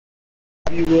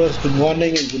Viewers, good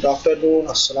morning and good afternoon.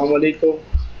 Assalamu alaikum.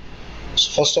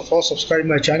 So first of all, subscribe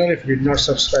my channel if you did not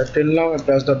subscribe till now and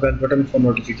press the bell button for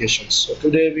notifications. So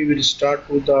today we will start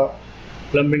with the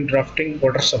plumbing drafting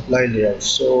water supply layout.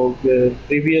 So the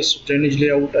previous drainage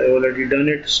layout I already done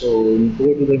it. So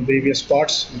go to the previous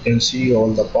parts. You can see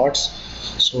all the parts.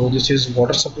 So this is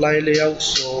water supply layout.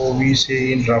 So we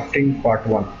say in drafting part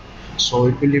 1. So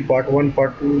it will be part 1,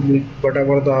 part 2,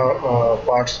 whatever the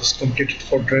parts is completed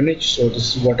for drainage. So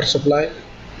this is water supply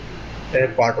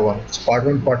part 1. It's part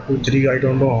 1, part 2, 3. I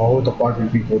don't know how the part will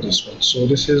be for this one. So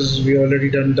this is, we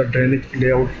already done the drainage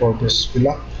layout for this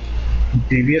villa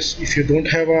previous. If you don't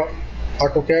have a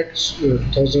AutoCAD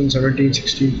 2017,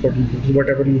 16, 14, 15,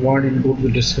 whatever you want, you go to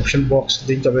the description box,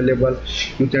 link available.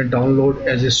 You can download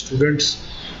as a students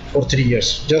for 3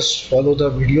 years. Just follow the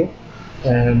video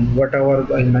and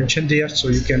whatever I mentioned there, so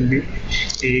you can be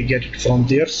get it from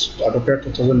there. AutoCAD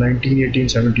 2019, 18,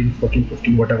 17, 14,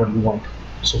 15, whatever you want.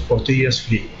 So for 3 years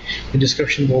free. In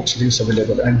description box links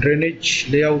available, and drainage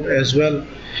layout as well.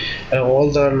 All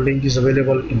the link is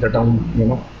available in the down,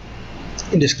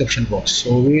 in description box.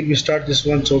 So we will start this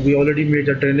one. So we already made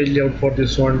the drainage layout for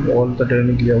this one. All the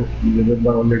drainage layout we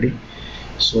remember already.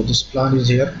 So this plan is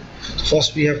here.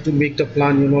 First we have to make the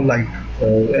plan, light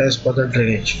as per the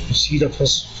drainage. You see the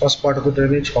first part of the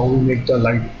drainage, how we make the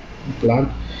light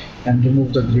plan and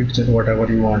remove the grids and whatever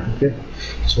you want. Okay,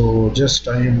 so just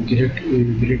I am grid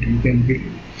you can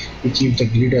we keep the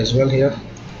grid as well here.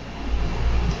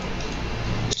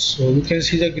 So you can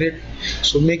see the grid.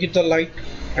 So make it the light,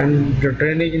 and the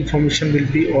drainage information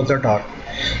will be all the dark.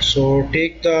 So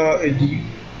take the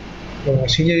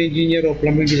senior engineer or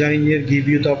plumbing design engineer give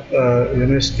you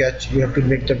the sketch. You have to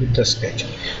make with the sketch.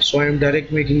 So I am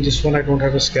direct making this one. I don't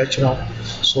have a sketch now,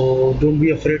 so don't be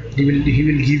afraid. He will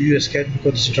give you a sketch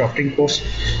because it's a drafting course,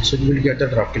 so you will get the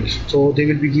drafting. So they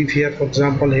will be give here, for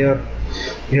example, here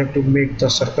you have to make the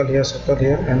circle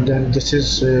here, and then this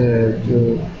is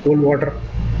cold water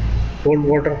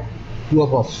to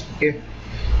above. Okay,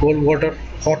 cold water,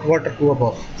 hot water to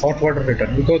above, hot water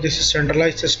return, because this is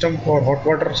centralized system or hot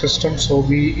water system. So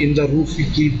we in the roof we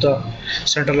keep the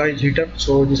centralized heater,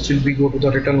 so this will be go to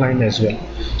the return line as well.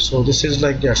 So this is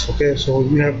like that. Okay, so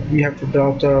we have to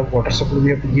draw the water supply. We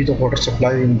have to give the water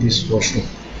supply in this washroom.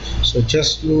 So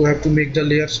just you have to make the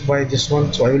layers by this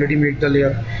one. So I already made the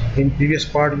layer in previous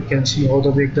part. You can see how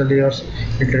to make the layers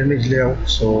in drainage layout,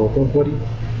 so don't worry.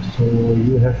 So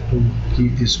you have to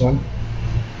keep this one.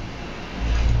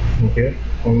 Okay,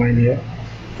 online here,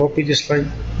 copy this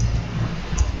line,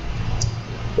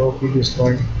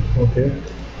 okay,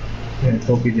 and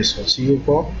copy this one. See, you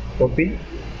copy,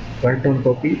 write down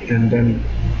copy, and then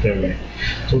terminate.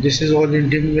 So this is all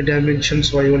in dimensions.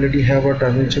 So I already have a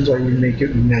dimensions. I will make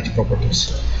it match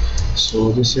properties.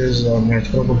 So this is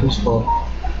match properties for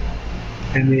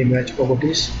any match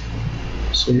properties.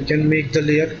 So you can make the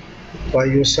layer by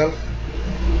yourself.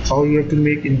 How you have to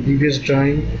make in previous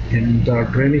drawing, in the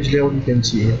drainage layout you can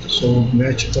see here. So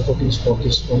match properties for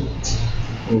this one,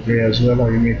 okay, as well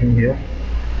are you making here,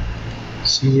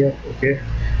 see here, okay,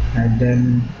 and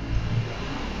then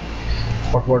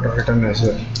hot water return as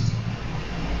well.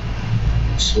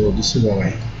 So this is the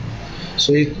line.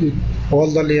 So all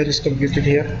the layer is completed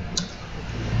here.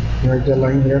 Write the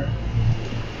line here.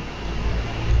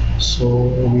 So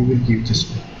we will give this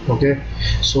one. Okay,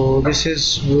 so this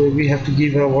is we have to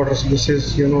give our water. So this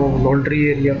is laundry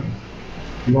area,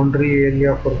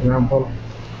 for example.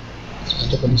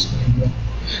 This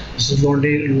is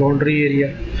laundry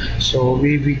area. So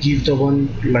we give the one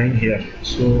line here.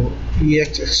 So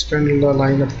extend the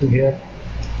line up to here.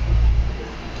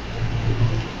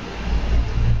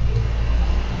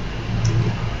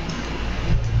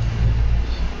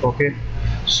 Okay,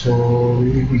 so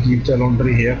we will give the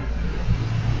laundry here.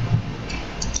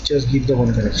 Just give the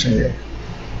one connection here.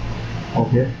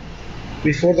 Okay,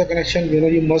 before the connection,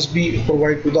 you must be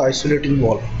provide to the isolating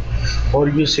valve, or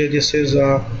you say this is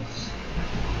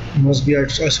must be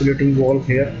isolating valve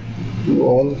here to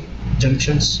all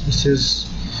junctions. This is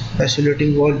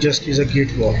isolating valve, just is a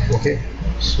gate valve. Okay,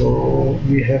 so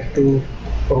we have to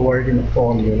provide in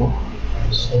all,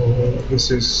 so this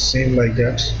is same like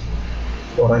that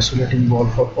for isolating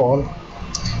valve for all.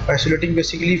 Isolating,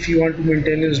 basically if you want to do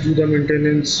the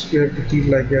maintenance, you have to keep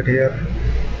like that here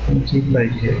and keep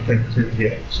like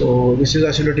here. So this is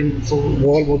isolating for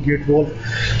valve or gate valve.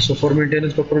 So for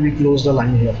maintenance purpose we close the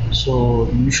line here. So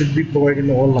you should be providing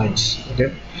all lines.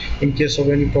 Okay, in case of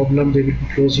any problem they will be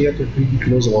closed here, it will be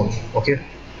close all. Okay,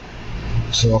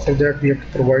 so after that we have to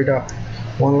provide a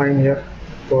one line here,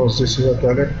 because this is a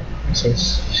toilet.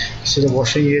 This is a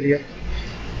washing area.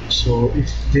 So if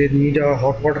they need a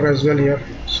hot water as well here,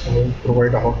 so we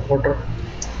provide a hot water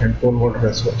and cold water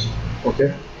as well.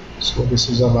 Okay, so this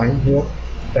is a line here,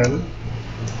 L.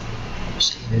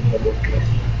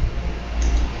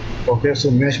 Okay,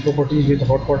 so mesh properties with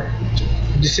hot water.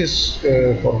 This is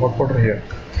for hot water here.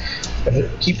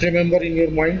 Keep remember in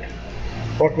your mind,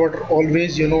 hot water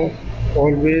always,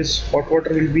 always hot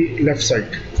water will be left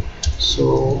side.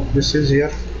 So this is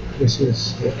here, this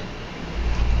is here.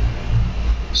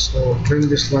 So trim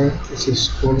this line. This is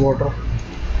cold water.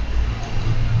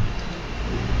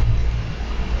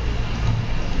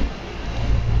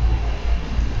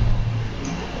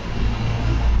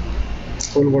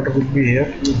 Cold water will be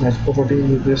here. Match property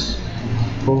with this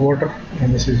cold water,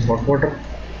 and this is hot water.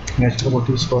 Match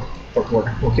properties for hot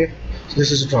water. Okay. So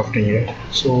this is drafting here.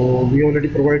 So we already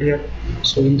provide here.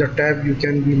 So in the tab you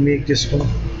can make this one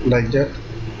like that.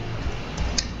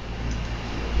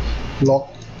 Block.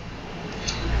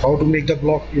 How to make the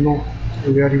block?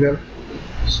 Very well.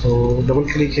 So double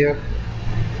click here.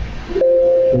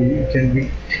 You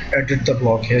can edit the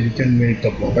block here. You can make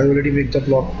the block. I already make the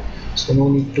block. So no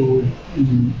need to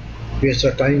waste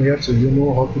the time here, so you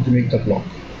know how to make the block.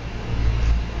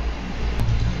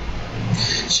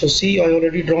 So see, I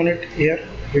already drawn it here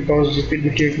because it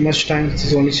will take much time. This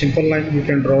is only simple line you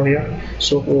can draw here.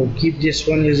 So keep this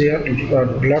one is here.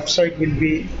 Left side will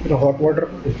be hot water,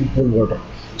 cold water.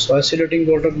 So isolating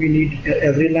water we need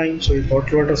every line. So if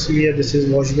hot water, see here, this is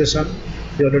wash basin.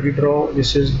 We already draw.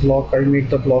 This is block. I make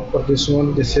the block for this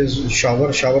one. This is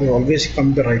shower. Shower always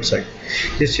come the right side.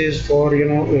 This is for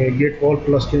gate wall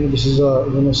plus this is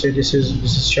a say this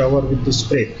is shower with the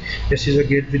spray. This is a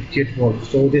gate with gate wall.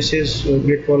 So this is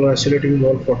gate wall isolating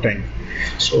wall for tank.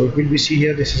 So it will be see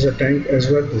here. This is a tank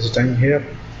as well. This is tank here.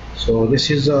 So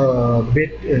this is a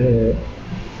bit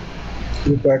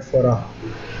required for a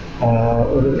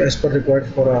as per required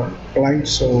for a client.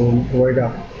 So we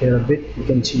provide here a bit. You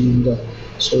can see in the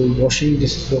washing.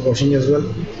 This is the washing as well.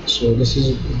 So this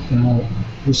is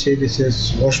we say this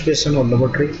is wash basin or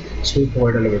lavatory. So we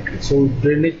provide a lavatory. So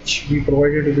drainage we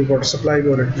provided with the water supply. We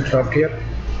already draft here.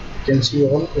 You can see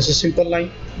all. This is simple line.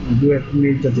 You have to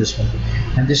make this one,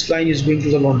 and this line is going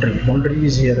to the laundry. Laundry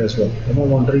is here as well.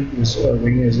 Laundry is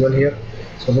going as well here.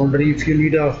 So laundry, if you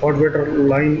need a hot water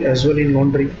line as well in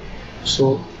laundry,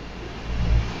 so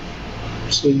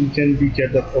you can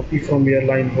get the copy from your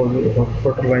line, for the hot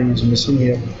water line is missing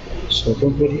here. So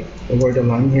don't worry, provide a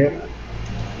line here,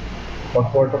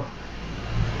 hot water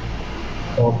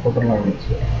line as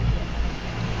well.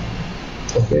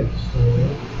 Okay,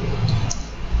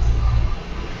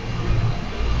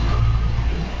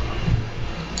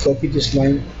 so copy this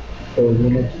line. So it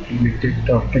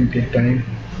will take time.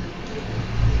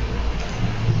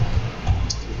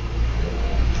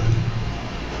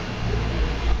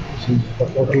 This is the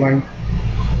water line.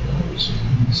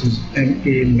 This is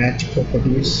MA match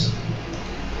properties.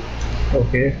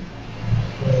 Okay,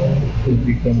 will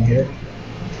become here.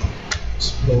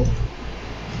 So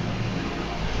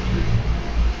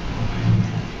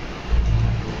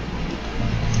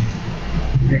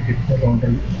make it the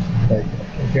laundry like that.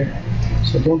 Okay,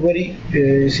 so don't worry,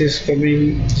 this is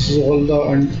coming. This is all the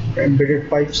embedded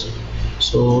pipes.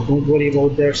 So don't worry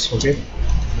about that. Okay.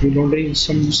 Laundry,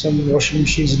 some washing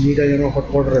machines need a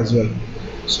hot water as well.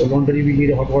 So laundry we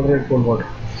need a hot water and cold water.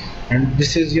 And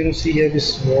this is see here,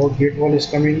 this gate wall is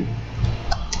coming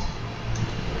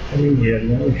here.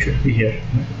 It should be here.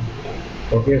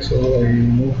 Okay, so I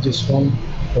remove this one.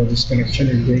 So this connection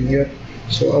is going here.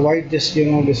 So avoid this.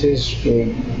 This is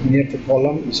near the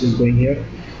column. This is going here.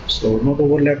 So not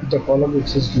overlap with the column.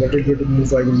 This is little bit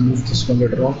move. I will move this one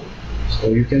later on. So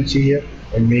you can see here.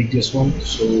 I make this one,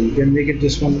 so you can make it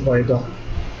this one by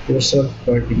yourself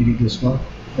by degree this one.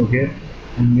 Okay,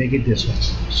 and make it this one.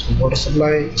 So water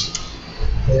supply,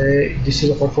 this is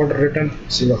a hot water written.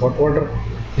 This is a hot water.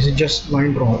 This is just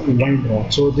line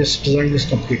drawn. So this design is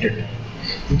completed.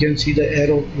 You can see the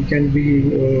arrow. You can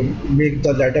make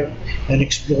the ladder and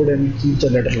explode and keep the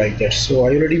ladder like that. So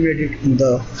I already made it in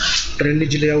the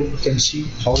drainage layout. You can see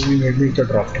how we make the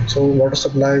drafting. So water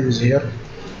supply is here.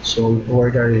 So we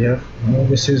provide here.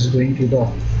 This is going to the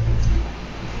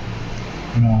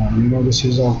this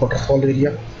is a waterfall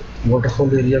area.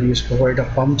 Waterfall area we just provide a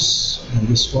pumps and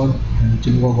this one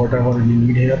and whatever you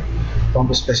need here.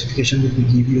 Pump specification will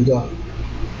give you the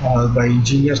by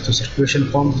engineers the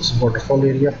circulation pump. This is waterfall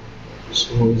area.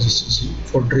 So this is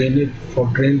for drainage,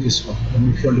 drain this one.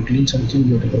 And if you want to clean something,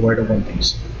 you have to provide a one thing.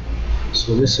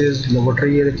 So this is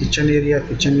lavatory area, kitchen area.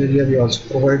 Kitchen area we also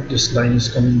provide. This line is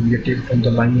coming. We take from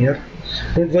the line here.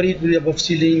 Don't worry, it will be above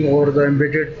ceiling or the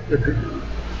embedded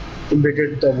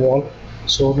the wall.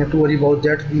 So not to worry about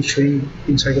that, we showing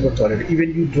inside of the toilet.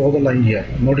 Even you draw the line here,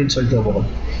 not inside the wall.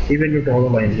 Even you draw the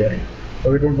line here.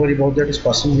 So we don't worry about that, it's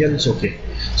passing here, it's okay.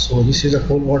 So this is a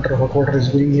cold water, hot water is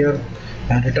going here,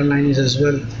 and return line is as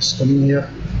well, it's coming here.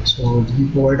 So we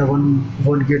provide a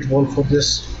one gate wall for this.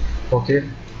 Okay,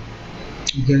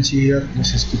 you can see here,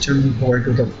 this is kitchen. We provide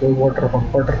to the cold water,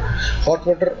 hot water. Hot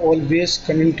water always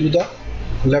coming to the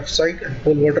left side, and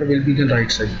cold water will be the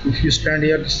right side. If you stand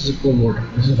here, this is a cold water,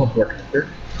 this is hot water. Okay,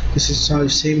 this is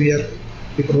same here.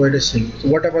 We provide a same. So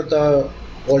whatever the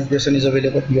wash basin is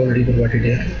available, we already provided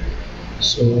here.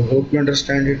 So hope you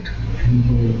understand it and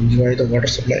you enjoy the water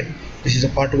supply. This is a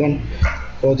part one.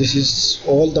 So this is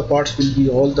all the parts will be,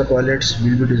 all the toilets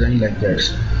will be designed like that.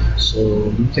 So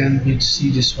you can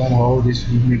see this one, how this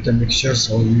will make the mixtures,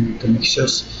 how we make the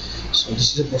mixtures. So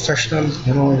this is a professional,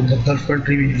 in the Gulf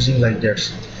country we're using like that.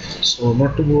 So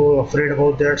not to go afraid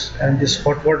about that. And this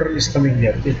hot water is coming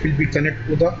here. It will be connected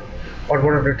to the hot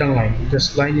water return line.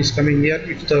 This line is coming here.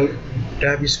 If the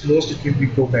tab is closed, it will be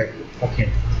go back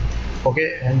again.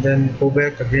 Okay, and then go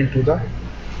back again to the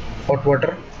hot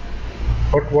water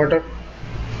go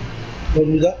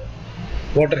to the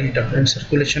water heater, and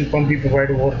circulation pump we provide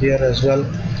over there as well.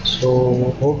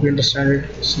 So hope you understand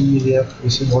it. See here,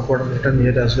 this is hot water return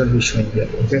here as well, we showing here.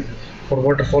 Okay, for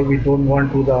waterfall we don't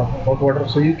want to the hot water,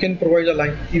 so you can provide a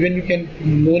line. Even you can,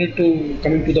 no need to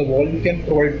coming to the wall, you can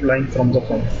provide line from the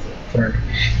front.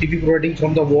 If you providing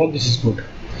from the wall, this is good.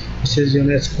 This is,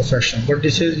 it's professional, but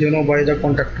this is, by the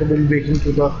contractor will be making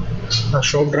to the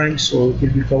shop drawing, so it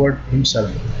will be covered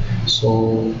himself.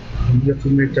 So you have to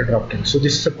make the drafting. So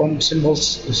this is the pump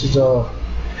symbols. This is a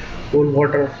cold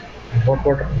water, hot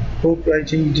water. Hope, I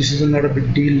think this is not a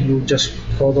big deal. You just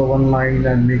draw the one line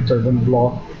and make the one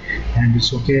block, and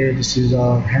it's okay. This is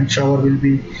a hand shower will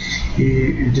be,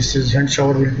 hand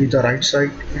shower will be the right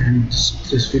side, and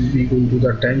this will be going to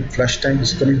the tank. Flush tank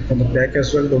is coming from the back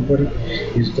as well, don't worry,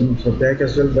 it's coming from the back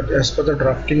as well. But as per the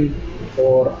drafting,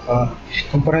 or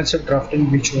comprehensive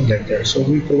drafting, we show like that. So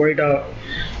we provide a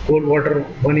cold water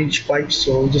 1-inch pipe.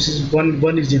 So this is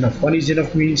one is enough. One is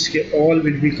enough means all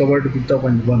will be covered with the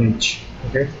 1 inch.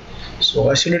 Okay, so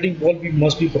isolating wall we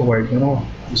must be provided,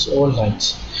 it's all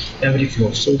lines, every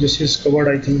floor. So this is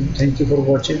covered, I think. Thank you for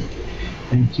watching,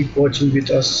 and keep watching with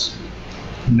us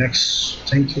next.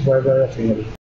 Thank you. Bye bye. AfreenAli.